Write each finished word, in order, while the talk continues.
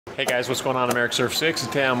Hey guys, what's going on? I'm Eric Surf 6,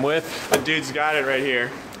 and today I'm with the dude's got it right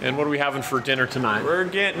here. And what are we having for dinner tonight? We're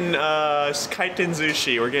getting kaiten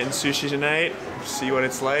sushi. We're getting sushi tonight. See what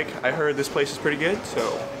it's like. I heard this place is pretty good,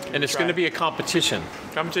 so. And it's going to be a competition.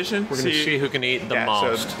 Competition? We're going to see who can eat the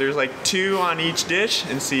most. So there's like 2 on each dish,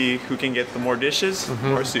 and see who can get the more dishes,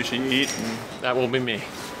 more sushi you eat. And that will be me.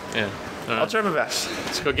 Yeah. Right. I'll try my best.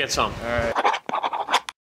 Let's go get some. All right.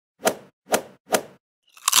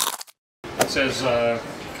 It says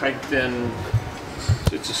kaiten.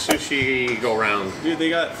 It's a sushi go round. Dude, they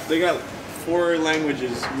got 4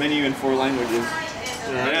 languages, menu in 4 languages.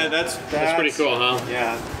 Right. Yeah, that's pretty cool, huh?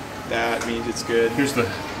 Yeah, that means it's good.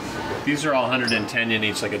 These are all 110 yen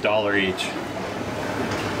each, like $1 each.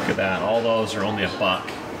 Look at that. All those are only $1.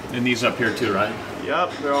 And these up here too, right?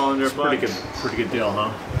 Yep, they're all under $1. Pretty good deal,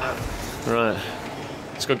 huh? All right.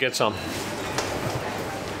 Let's go get some.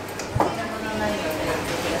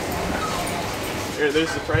 Here,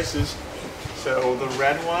 there's the prices. So the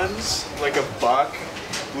red one's like $1,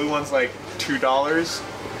 blue one's like $2.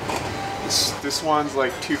 This one's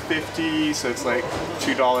like $2.50, so it's like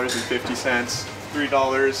 $2.50, $3,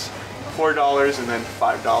 $4, and then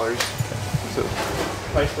 $5. So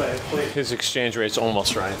price by plate. His exchange rate's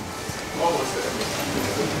almost right. Almost there.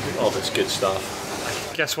 All this good stuff.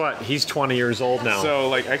 Guess what? He's 20 years old now. So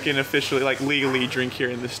like I can officially, like legally drink here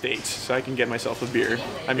in the States, so I can get myself a beer.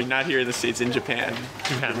 I mean, not here in the States, in Japan.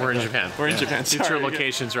 We're in Japan. We're in Japan. Get your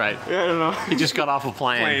locations right. Yeah, I don't know. He just got off a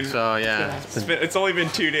plane. So yeah. It's only been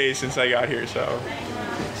 2 days since I got here, so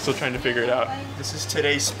still trying to figure it out. This is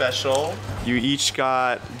today's special. You each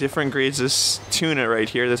got different grades of tuna right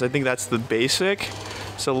here. I think that's the basic.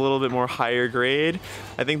 It's a little bit more higher grade.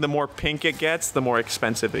 I think the more pink it gets, the more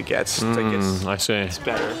expensive it gets. I see. It's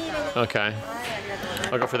better. Okay.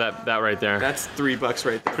 I'll go for that right there. That's $3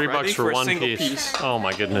 right there. $3 for one piece. Oh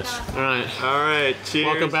my goodness. All right. Cheers.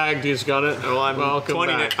 Welcome back. Dude's got it. Well, I'm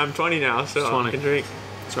 20. Back. I'm 20 now, so 20. I can drink.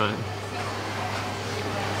 That's right.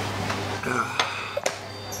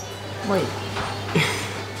 Wait.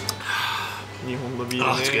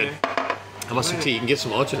 Oh, it's good. How much some tea? You can get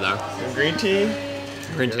some ocha there. Some green tea?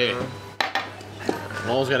 Green tea.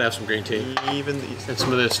 Always gotta have some green tea. Even these. And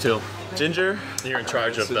some of this too. Ginger? You're in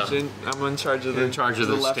charge of the. I'm in charge of the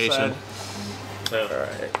left station. Side. Yeah. All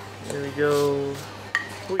right. Here we go.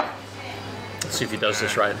 Let's see if he does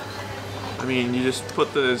this right. I mean, you just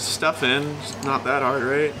put the stuff in. It's not that hard,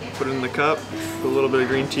 right? Put it in the cup. Put a little bit of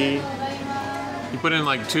green tea. You put in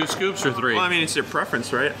like 2 scoops or 3? Well, I mean, it's your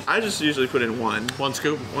preference, right? I just usually put in 1. 1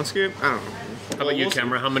 scoop? 1 scoop? I don't know. How about you,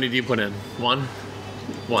 camera? How many do you put in? 1?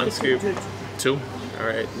 1 scoop. 2? All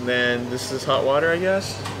right, and then this is hot water, I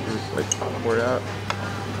guess. Like pour it out.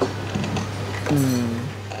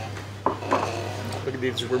 Look at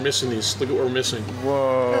these. We're missing these. Look at what we're missing.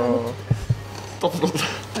 Whoa.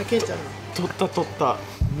 Totta.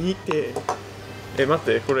 Mite. 待っ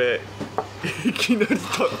て、これいきなり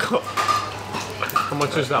高っ。 How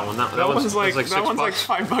much is that one? That one's like $6.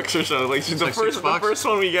 $5 or so. Like the first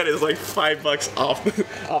one we get is like $5 off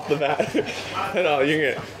the bat. No,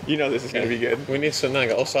 you know this is gonna be good. We need some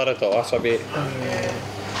osara to wasabi.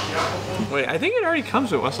 Wait, I think it already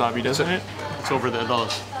comes with wasabi, doesn't it? It's over there,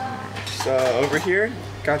 those. So over here,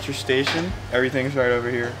 got your station. Everything's right over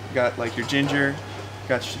here. You got like your ginger, you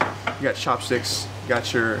got chopsticks, you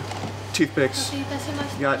got your toothpicks, you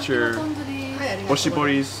got your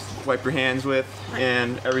oshiboris. Wipe your hands with,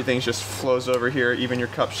 and everything just flows over here. Even your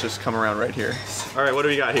cups just come around right here. All right, what do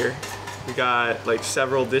we got here? We got like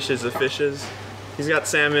several dishes of fishes. He's got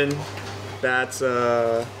salmon. That's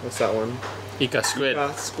what's that one? Ika squid.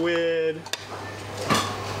 Squid.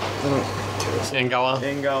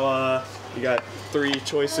 Engawa. You got 3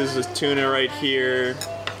 choices of tuna right here.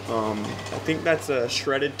 I think that's a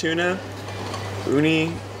shredded tuna,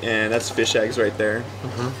 uni, and that's fish eggs right there.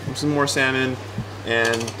 Some more salmon.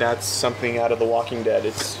 And that's something out of The Walking Dead.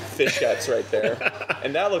 It's fish guts right there.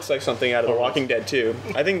 And that looks like something out of The Walking Dead too.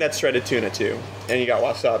 I think that's shredded tuna too. And you got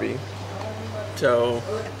wasabi. So,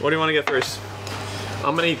 what do you want to get first?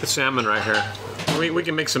 I'm gonna eat the salmon right here. We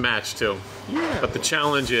can mix and match too. Yeah. But the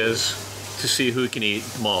challenge is to see who can eat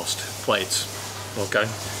most plates. Okay?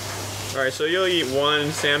 All right, so you'll eat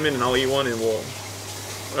 1 salmon and I'll eat 1 and we'll...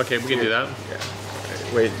 Okay, we can do that. Yeah.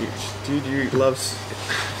 Right. Wait, dude, you love...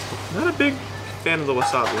 Not a big fan of the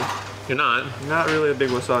wasabi. You're not? Not really a big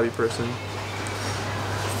wasabi person.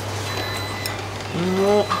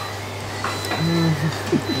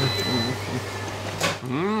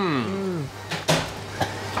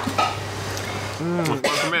 One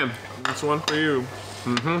for me. It's 1 for you.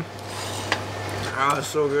 Ah, it's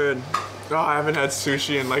so good. Oh, I haven't had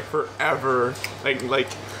sushi in like forever. Like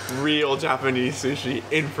real Japanese sushi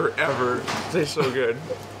in forever. They're so good.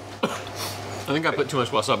 I think I put too much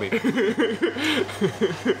wasabi.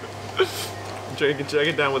 Check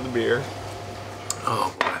it down with the beer.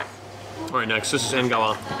 Oh boy. All right, next. This is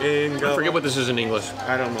Engawa. I forget what this is in English.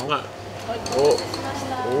 I don't know.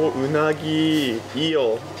 Oh, unagi,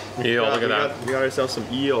 eel. Eel, look at that. We got ourselves some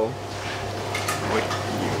eel.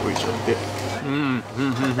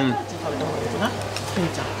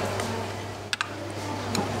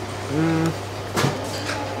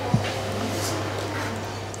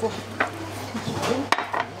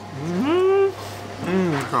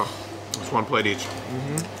 Oh, it's one plate each.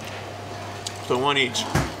 So one each.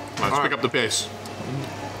 Let's pick up the pace.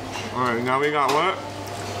 All right, now we got what?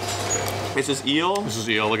 This is eel. This is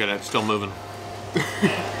eel. Look at it, it's still moving.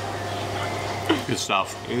 Good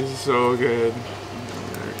stuff. This is so good.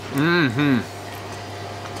 And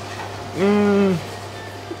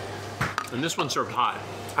this one's served hot.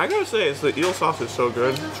 I gotta say, the eel sauce is so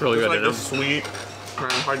good. It's really good. Like this sweet.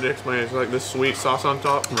 Hard to explain. It's like this sweet sauce on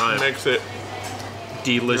top. Right. Makes it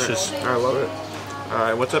delicious. I love it. All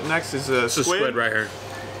right, what's up next is This is squid right here.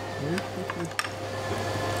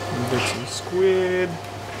 Get some squid.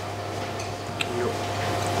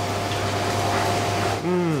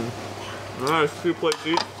 Nice, 2 plates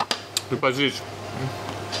each. 2 plates each.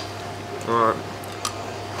 All right.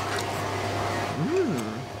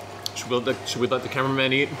 Should we let the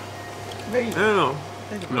cameraman eat? I don't know.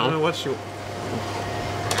 I No. don't know what you.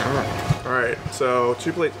 All right, so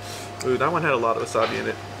 2 plates. Ooh, that one had a lot of wasabi in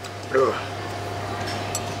it. Ugh.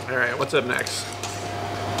 All right, what's up next?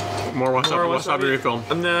 More wasabi refill.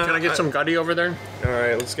 And, Can I get some gutty over there? All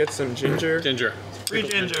right, let's get some ginger. Ginger. Free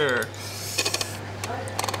ginger.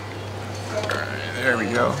 All right, there we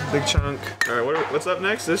go. Big chunk. All right, what's up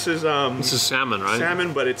next? This is salmon, right?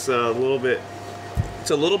 salmon, but it's a little bit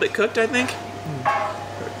cooked, I think.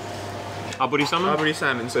 Aburi salmon? Aburi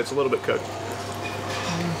salmon, so it's a little bit cooked.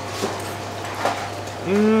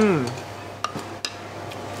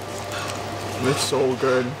 It's so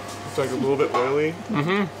good. It's like a little bit oily.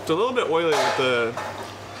 It's a little bit oily with the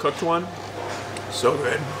cooked one. So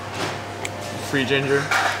good. Free ginger.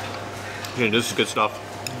 Yeah, this is good stuff.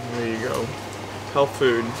 There you go. Health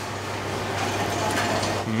food.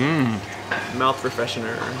 Mouth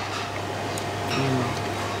refreshener.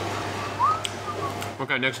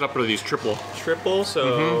 Okay, next up are these triple. Triple,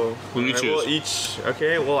 so What do you alright, choose? we'll each.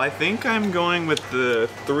 Okay, well I think I'm going with the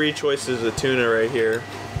 3 choices of tuna right here.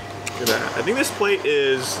 Look at that. I think this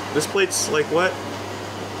plate's like what?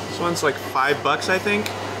 This one's like $5, I think,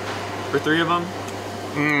 for 3 of them.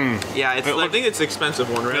 Yeah, I think it's the expensive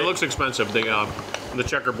one, right? It looks expensive. The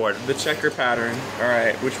checkerboard. The checker pattern. All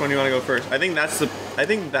right, which one do you want to go first? I think that's the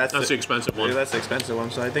expensive one. Yeah, that's the expensive one.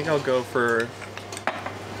 So I think I'll go for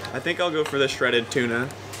the shredded tuna.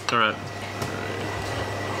 All right.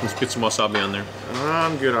 Let's get some wasabi on there.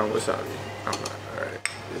 I'm good on wasabi. I'm not. All right,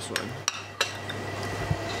 this one.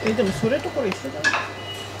 でもそれとこれ一緒だね。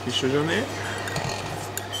一緒じゃね?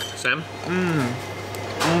 Sam?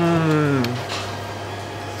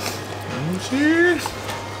 Cheers.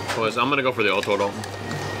 Boys, I'm gonna go for the all total.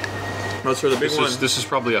 That's for the big one. This is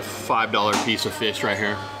probably a $5 piece of fish right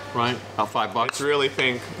here, right? About $5. It's really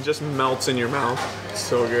pink. It just melts in your mouth. It's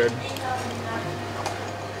so good.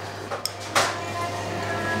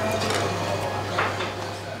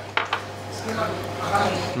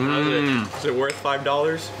 Is it worth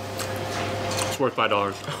 $5? It's worth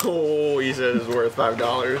 $5. Oh, he said it's worth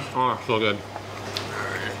 $5. Oh, so good.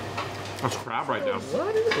 That's crab right there.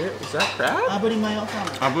 What is it? Is that crab? 炙りマヨサー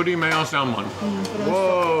モン。 Aburi mayo salmon.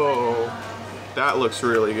 Whoa. That looks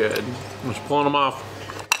really good. I'm just pulling them off.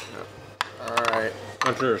 All right.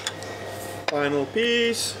 That's yours. Final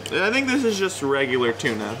piece. I think this is just regular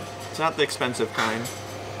tuna. It's not the expensive kind.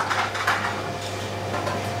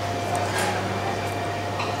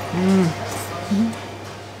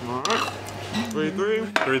 All right.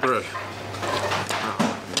 3-3. 3-3.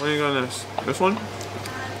 What are you on this? This one?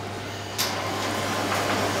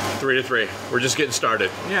 3-3. We're just getting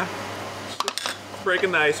started. Yeah.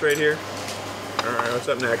 Breaking the ice right here. All right. What's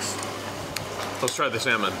up next? Let's try the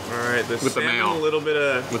salmon. All right. The With the salmon, mayo. a little bit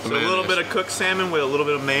of With the a little mayonnaise. bit of cooked salmon with a little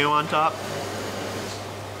bit of mayo on top.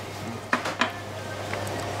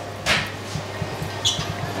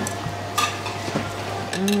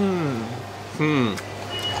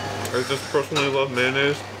 I just personally love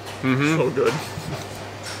mayonnaise. So good.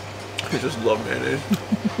 I just love mayonnaise.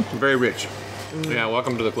 Very rich. Yeah,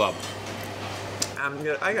 welcome to the club.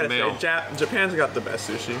 I gotta Mayo. say, Japan's got the best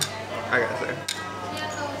sushi. I gotta say.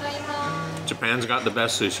 Japan's got the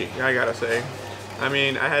best sushi. I gotta say. I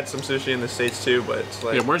mean, I had some sushi in the States too, but it's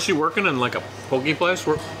like. Yeah, weren't you working in like a poke place?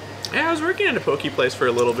 Yeah, I was working at a poke place for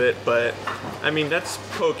a little bit, but I mean, that's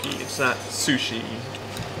poke, it's not sushi.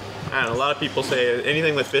 I don't know, a lot of people say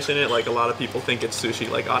anything with fish in it, like a lot of people think it's sushi,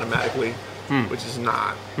 like automatically, which is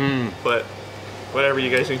not. But whatever,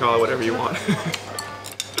 you guys can call it whatever you want.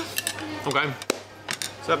 Okay.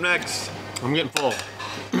 What's up next? I'm getting full.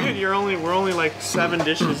 Dude, we're only like 7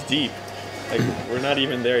 dishes deep. Like, we're not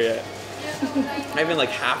even there yet. Not even like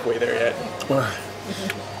halfway there yet.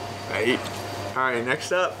 Alright,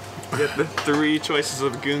 next up, we get the 3 choices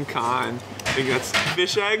of gunkan. I think that's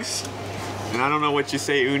fish eggs, and I don't know what you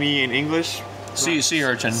say uni in English. Sea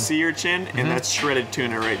urchin. Sea urchin, and that's shredded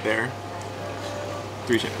tuna right there.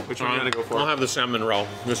 3 chicken. Which one are you gonna go for? I'll have the salmon roll.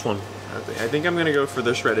 This one. I think I'm gonna go for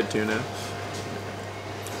the shredded tuna.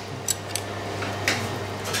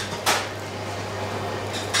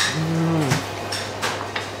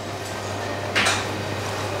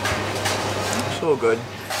 So good.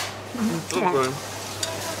 So good.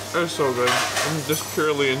 That's so good. I'm just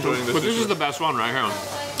purely enjoying this. But this is the best one right here.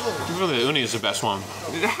 Really, the uni is the best one.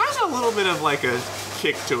 It has a little bit of like a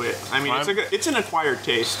kick to it. I mean, it's an acquired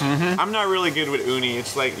taste. I'm not really good with uni.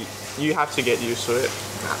 It's like you have to get used to it.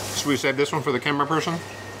 Should we save this one for the camera person?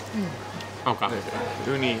 Okay.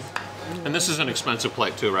 Uni. And this is an expensive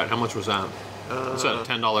plate too, right? How much was that? Is that a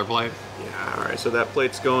 $10 plate? Yeah, alright, so that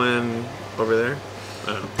plate's going over there.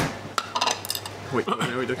 Wait,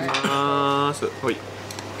 wait.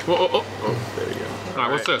 Oh, there we go.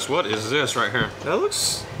 Alright, what's this? What is this right here?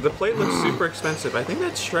 The plate looks super expensive. I think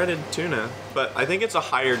that's shredded tuna, but I think it's a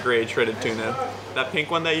higher grade shredded tuna. That pink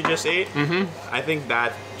one that you just ate, I think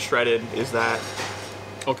that shredded is that.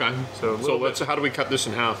 Okay. So how do we cut this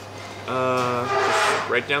in half? Just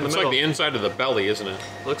right down the middle. It's like the inside of the belly, isn't it?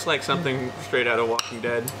 Looks like something straight out of Walking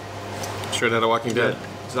Dead. Straight out of Walking Dead?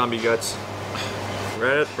 Zombie guts.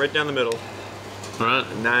 Right down the middle. Alright.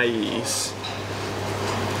 Nice.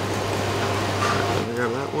 I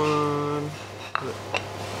got that one.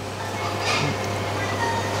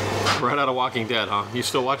 Right out of Walking Dead, huh? You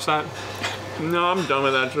still watch that? No, I'm done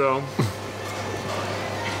with that show.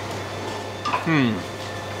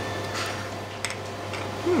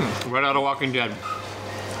 Right out of Walking Dead.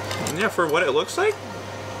 Yeah, for what it looks like,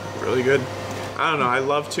 really good. I don't know. I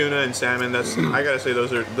love tuna and salmon. That's I gotta say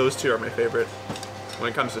those 2 are my favorite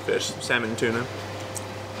when it comes to fish. Salmon and tuna.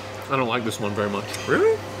 I don't like this one very much.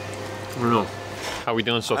 Really? I don't know. How are we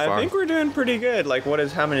doing so far? I think we're doing pretty good. Like,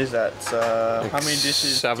 how many is that? How many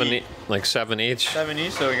dishes? 7, like 7 each. 7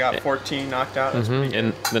 each. So we got 14 knocked out. That's pretty good.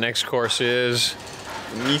 And the next course is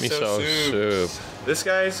miso soup. This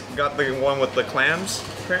guy's got the one with the clams,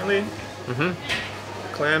 apparently.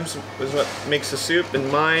 Clams is what makes the soup, and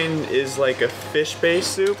mine is like a fish-based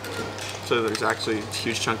soup. So there's actually a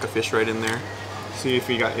huge chunk of fish right in there. See if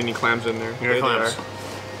you got any clams in there. Here clams.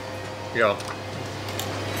 Go.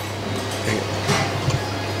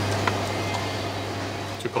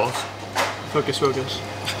 Too close. Focus.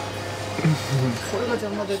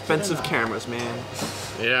 Expensive cameras, man.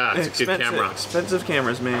 Yeah, it's a good camera. Expensive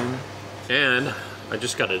cameras, man. And I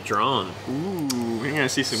just got a drone. Ooh, we're gonna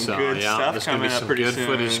see some good stuff coming up pretty soon. Good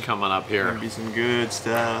footage coming up here. Gonna be some good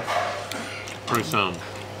stuff. Pretty soon.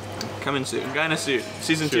 Coming soon. Guy in a suit.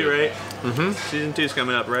 Season 2, right? Season 2 is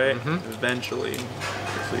coming up, right? Eventually.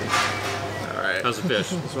 All right. How's the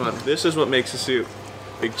fish? This is what makes a soup.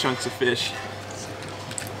 Big chunks of fish.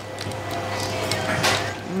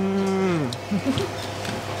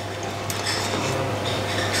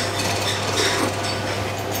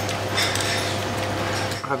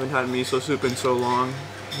 I haven't had miso soup in so long.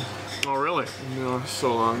 Oh, really? No,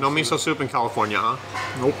 so long. No miso soup in California, huh?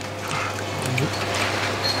 Nope.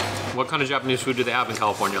 What kind of Japanese food do they have in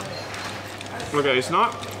California? Okay, it's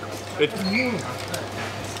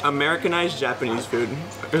Americanized Japanese food.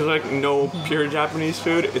 There's like no pure Japanese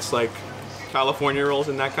food. It's like California rolls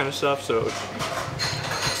and that kind of stuff, so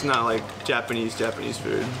it's not like Japanese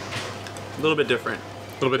food. A little bit different. A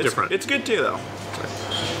little bit different. It's good too, though.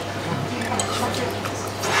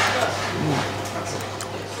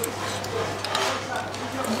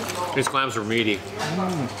 These clams are meaty.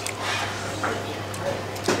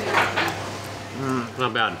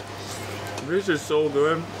 Not bad. This is so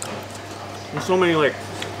good. There's so many like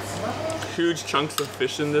huge chunks of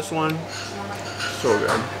fish in this one. So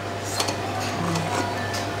good.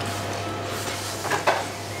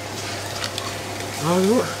 I'll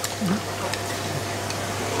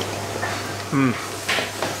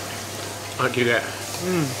do that.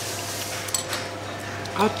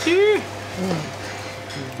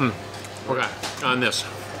 Okay, on this.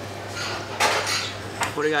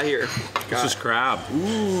 What do you got here? This is crab. Ooh,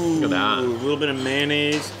 look at that. A little bit of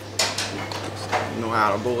mayonnaise. Know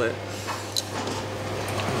how to boil it.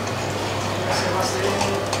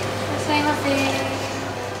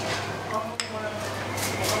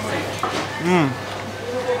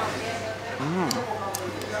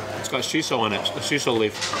 It's got shiso in it, a shiso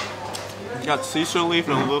leaf. It's got shiso leaf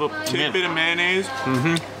and a little tidbit of mayonnaise.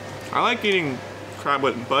 I like eating crab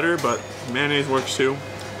with butter, but mayonnaise works too.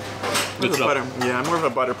 Good stuff. Butter. Yeah, I'm more of a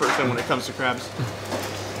butter person when it comes to crabs.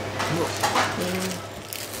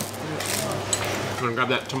 Want to grab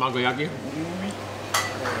that tamagoyaki?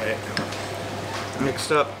 Alright.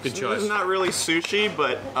 Mixed up. Good So choice. This is not really sushi,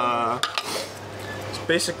 but it's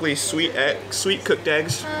basically sweet cooked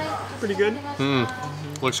eggs. Pretty good.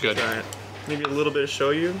 Looks good. Alright. Maybe a little bit of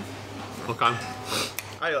shoyu. Okay.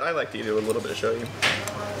 I like to eat it with a little bit of shoyu.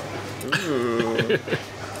 Ooh.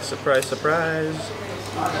 Surprise, surprise.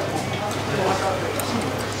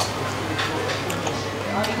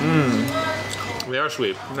 They are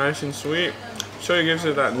sweet. Nice and sweet. Shoyu gives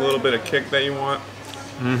it that little bit of kick that you want.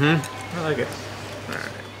 I like it.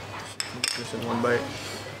 Alright. Just in one bite.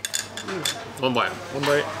 One bite. One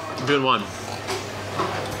bite. Good one.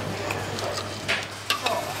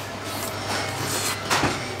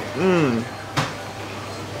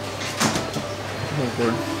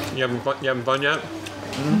 You having fun yet?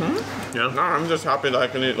 Yeah. No, I'm just happy that I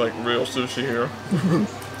can eat like real sushi here.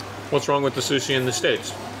 What's wrong with the sushi in the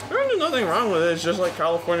States? There's nothing wrong with it. It's just like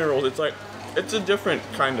California rolls. It's like, it's a different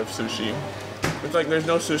kind of sushi. It's like there's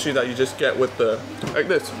no sushi that you just get with the, like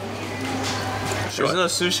this. There's no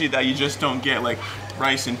sushi that you just don't get like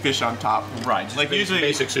rice and fish on top. Right. Just Like usually,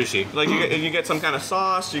 basic sushi. like you get some kind of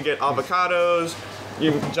sauce, you get avocados,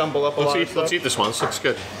 you jumble up a lot of stuff. Let's eat this one. This looks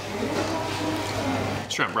good.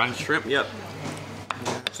 Shrimp, right? Shrimp, yep.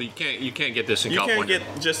 So you can't get this in You can't California.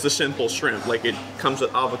 get just the simple shrimp. Like it comes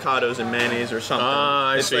with avocados and mayonnaise or something. Ah,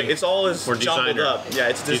 I it's see. Like, it's all as More jumbled designer. up. Yeah,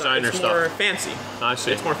 it's Designer it's stuff. more fancy. I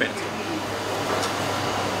see. It's more fancy.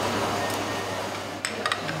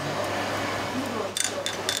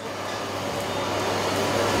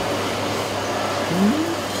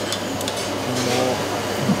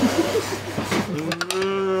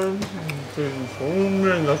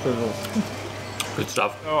 Good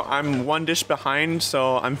stuff. So I'm one dish behind,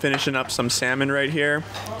 so I'm finishing up some salmon right here.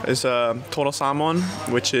 It's total salmon,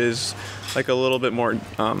 which is like a little bit more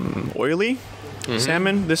oily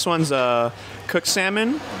salmon. This one's cooked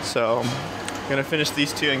salmon, so I'm gonna finish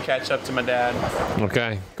these two and catch up to my dad.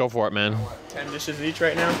 Okay, go for it, man. 10 dishes each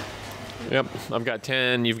right now. Yep, I've got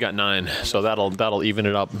 10. You've got 9. So that'll even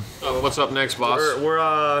it up. What's up next, boss?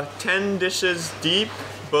 We're 10 dishes deep,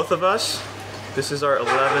 both of us. This is our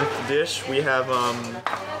 11th dish. We have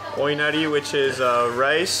oinari, which is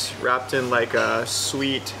rice wrapped in like a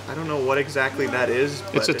sweet, I don't know what exactly that is.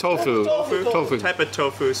 It's a tofu. Tofu. Type of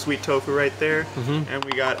tofu, sweet tofu right there. And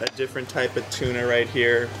we got a different type of tuna right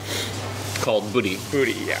here. Called booty.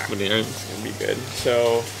 Booty, yeah. Booty, right? It's gonna be good.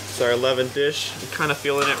 So it's our 11th dish. I'm kind of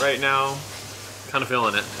feeling it right now. Kind of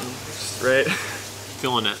feeling it. Right?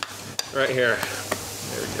 Feeling it. Right here.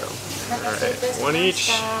 There we go. All right, one each.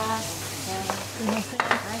 I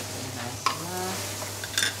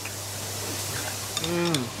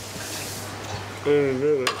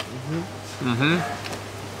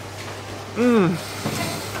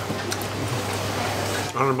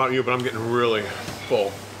don't know about you, but I'm getting really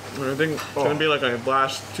full. I think it's gonna be like my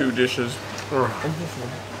last 2 dishes. All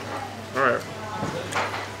right.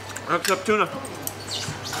 Except tuna.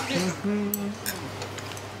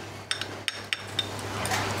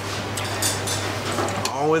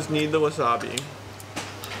 Always need the wasabi.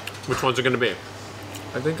 Which one's it going to be?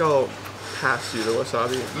 I think I'll pass you the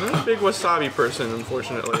wasabi. I'm not a big wasabi person,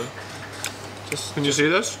 unfortunately. Can you see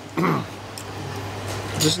this?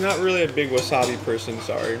 Just not really a big wasabi person,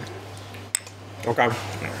 sorry. Okay.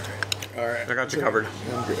 All right. I got you covered.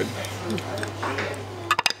 I'm good.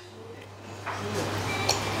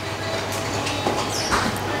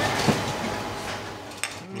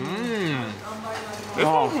 This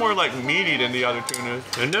one's more like meaty than the other tunas.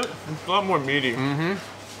 Isn't it? It's a lot more meaty. I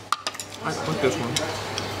like this one.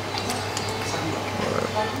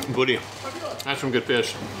 Booty. That's some good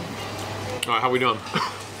fish. All right, how we doing?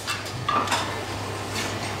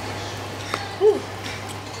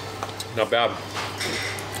 Not bad.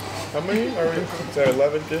 How many are we? Is that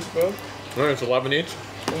 11 dish both? All right, it's 11 each.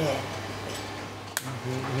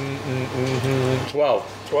 12.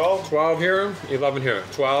 12? 12 here, 11 here.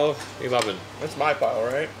 12, 11. That's my pile,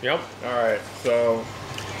 right? Yep. Alright, so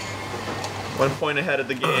 1 point ahead of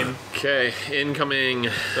the game. Okay, incoming.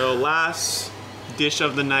 So last dish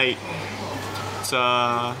of the night. It's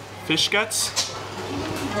fish guts.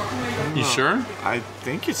 You sure? I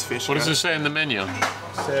think it's fish What guts. does it say in the menu? It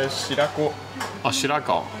says shirako. Oh,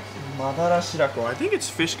 shirako. Madarashirako. I think it's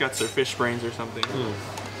fish guts or fish brains or something.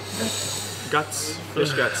 Guts.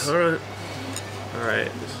 Fish guts. Alright.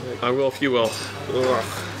 Alright. I will if you will. Ugh.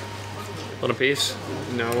 Want a piece?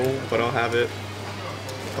 No, but I'll have it.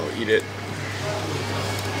 I'll eat it.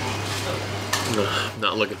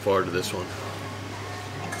 Not looking forward to this one.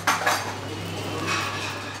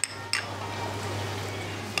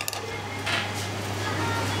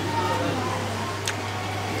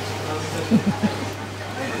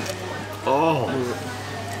 Oh.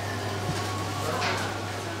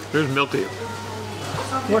 Here's milky.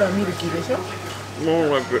 ほらミルキーでしょ Oh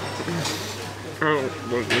my god. I don't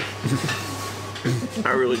like this.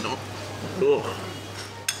 I really don't. Ugh.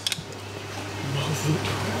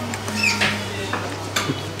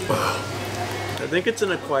 I think it's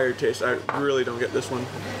an acquired taste. I really don't get this one.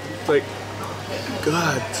 It's like,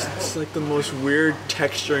 God, it's like the most weird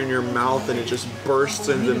texture in your mouth and it just bursts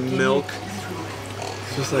into milk.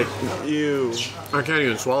 It's just like, ew. I can't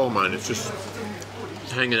even swallow mine. It's just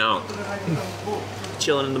hanging out.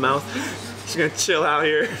 Chilling in the mouth. Just gonna chill out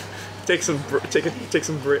here. Take some gonna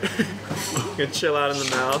chill out in the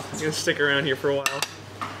mouth. Gonna stick around here for a while.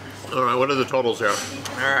 All right, what are the totals here? All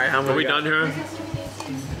right, how many? Are we done here?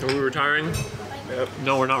 Are we retiring? Yep.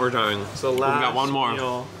 No, we're not retiring. So we got one more.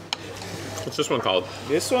 meal. What's this one called?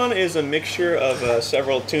 This one is a mixture of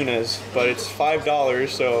several tunas, but it's $5,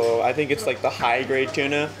 so I think it's like the high grade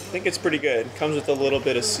tuna. I think it's pretty good. Comes with a little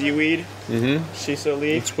bit of seaweed, shiso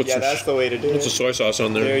leaf. Yeah, that's the way to do it. Put some soy sauce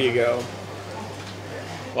on there. There you go.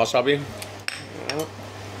 Wasabi. Well,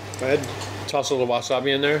 go ahead. Toss a little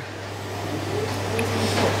wasabi in there.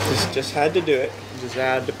 Just had to do it. Just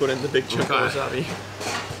had to put in the big chunk of wasabi.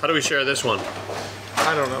 How do we share this one?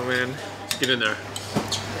 I don't know, man. Let's get in there.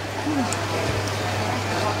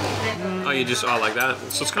 Oh, you just like that.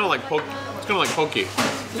 So it's kind of like poke. It's kind of like poke.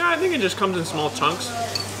 Yeah, I think it just comes in small chunks.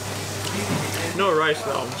 No rice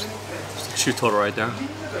though. Just a chew total right there.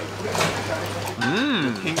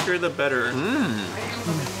 The pinker the better.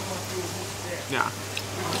 Yeah.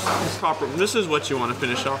 This is what you want to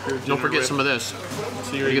finish off your dinner Don't forget with. some of this.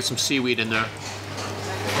 You get some seaweed in there.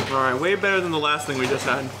 All right, way better than the last thing we just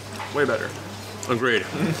had. Way better. Agreed.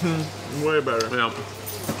 Way better. Yeah.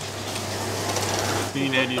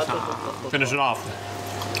 Finish it off.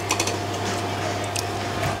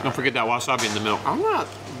 Don't forget that wasabi in the milk. I'm not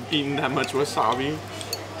eating that much wasabi.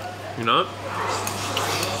 You're not?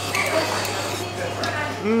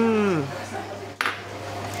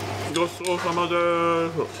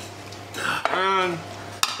 And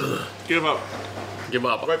give up. Give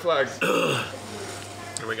up. White flag.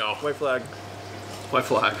 Here we go. White flag. White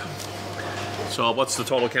flag. So what's the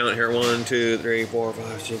total count here? 1, 2, 3, 4,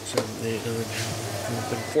 5, 6, 7, 8, 9,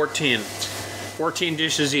 10, 14. 14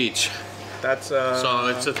 dishes each. That's So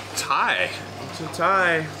it's a tie. It's a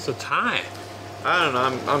tie. It's a tie. I don't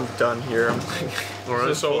know. I'm done here. I'm like, All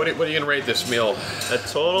right. So what are you gonna rate this meal? a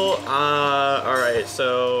total. All right.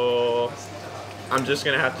 So I'm just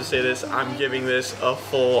gonna have to say this. I'm giving this a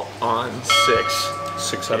full-on 6.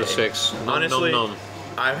 6 out of 6. Honestly,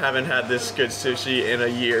 I haven't had this good sushi in a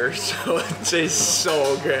year, so it tastes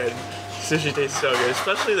so good. Sushi tastes so good,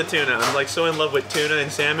 especially the tuna. I'm like so in love with tuna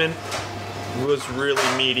and salmon. It was really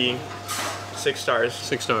meaty. 6 stars.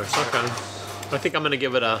 6 stars. Okay. I think I'm gonna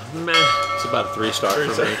give it a meh. It's about a 3 star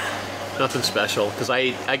for me. Nothing special because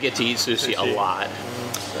I get to eat sushi a lot.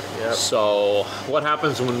 Yep. So what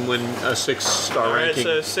happens when a 6-star ranking?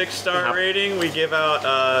 Alright, so 6-star rating, we give out,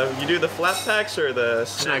 you do the flat packs or the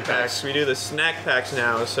snack packs? We do the snack packs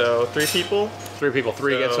now, so 3 people. 3 people,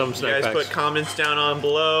 3 get some snack packs. You guys put comments down on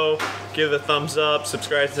below, give a thumbs up,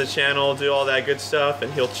 subscribe to the channel, do all that good stuff,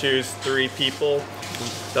 and he'll choose 3 people.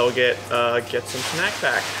 They'll get some snack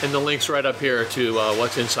pack. And the link's right up here to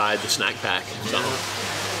what's inside the snack pack. So.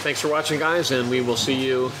 Thanks for watching, guys, and we will see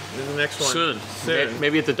you in the next one soon.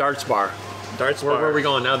 Maybe at the darts bar. Bar. Where are we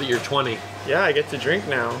going now that you're 20? Yeah, I get to drink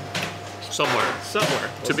now. Somewhere. Somewhere.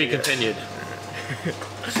 To be continued.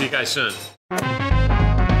 See you guys soon.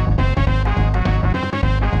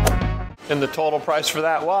 And the total price for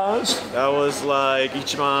that was? That was like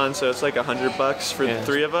ichiban, so it's like $100 for the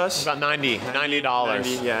 3 of us. About $90.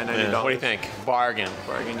 Yeah, $90. What do you think? Bargain.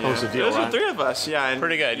 Bargain, yeah. That was the deal, Those right? are 3 of us, yeah. And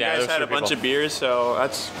pretty good, yeah. You guys had a bunch of beers, so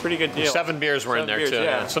that's a pretty good deal. 7 beers were in there, too.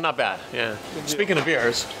 Yeah. So not bad, yeah. Speaking of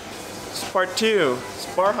beers. It's part 2. It's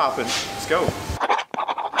bar hopping. Let's go.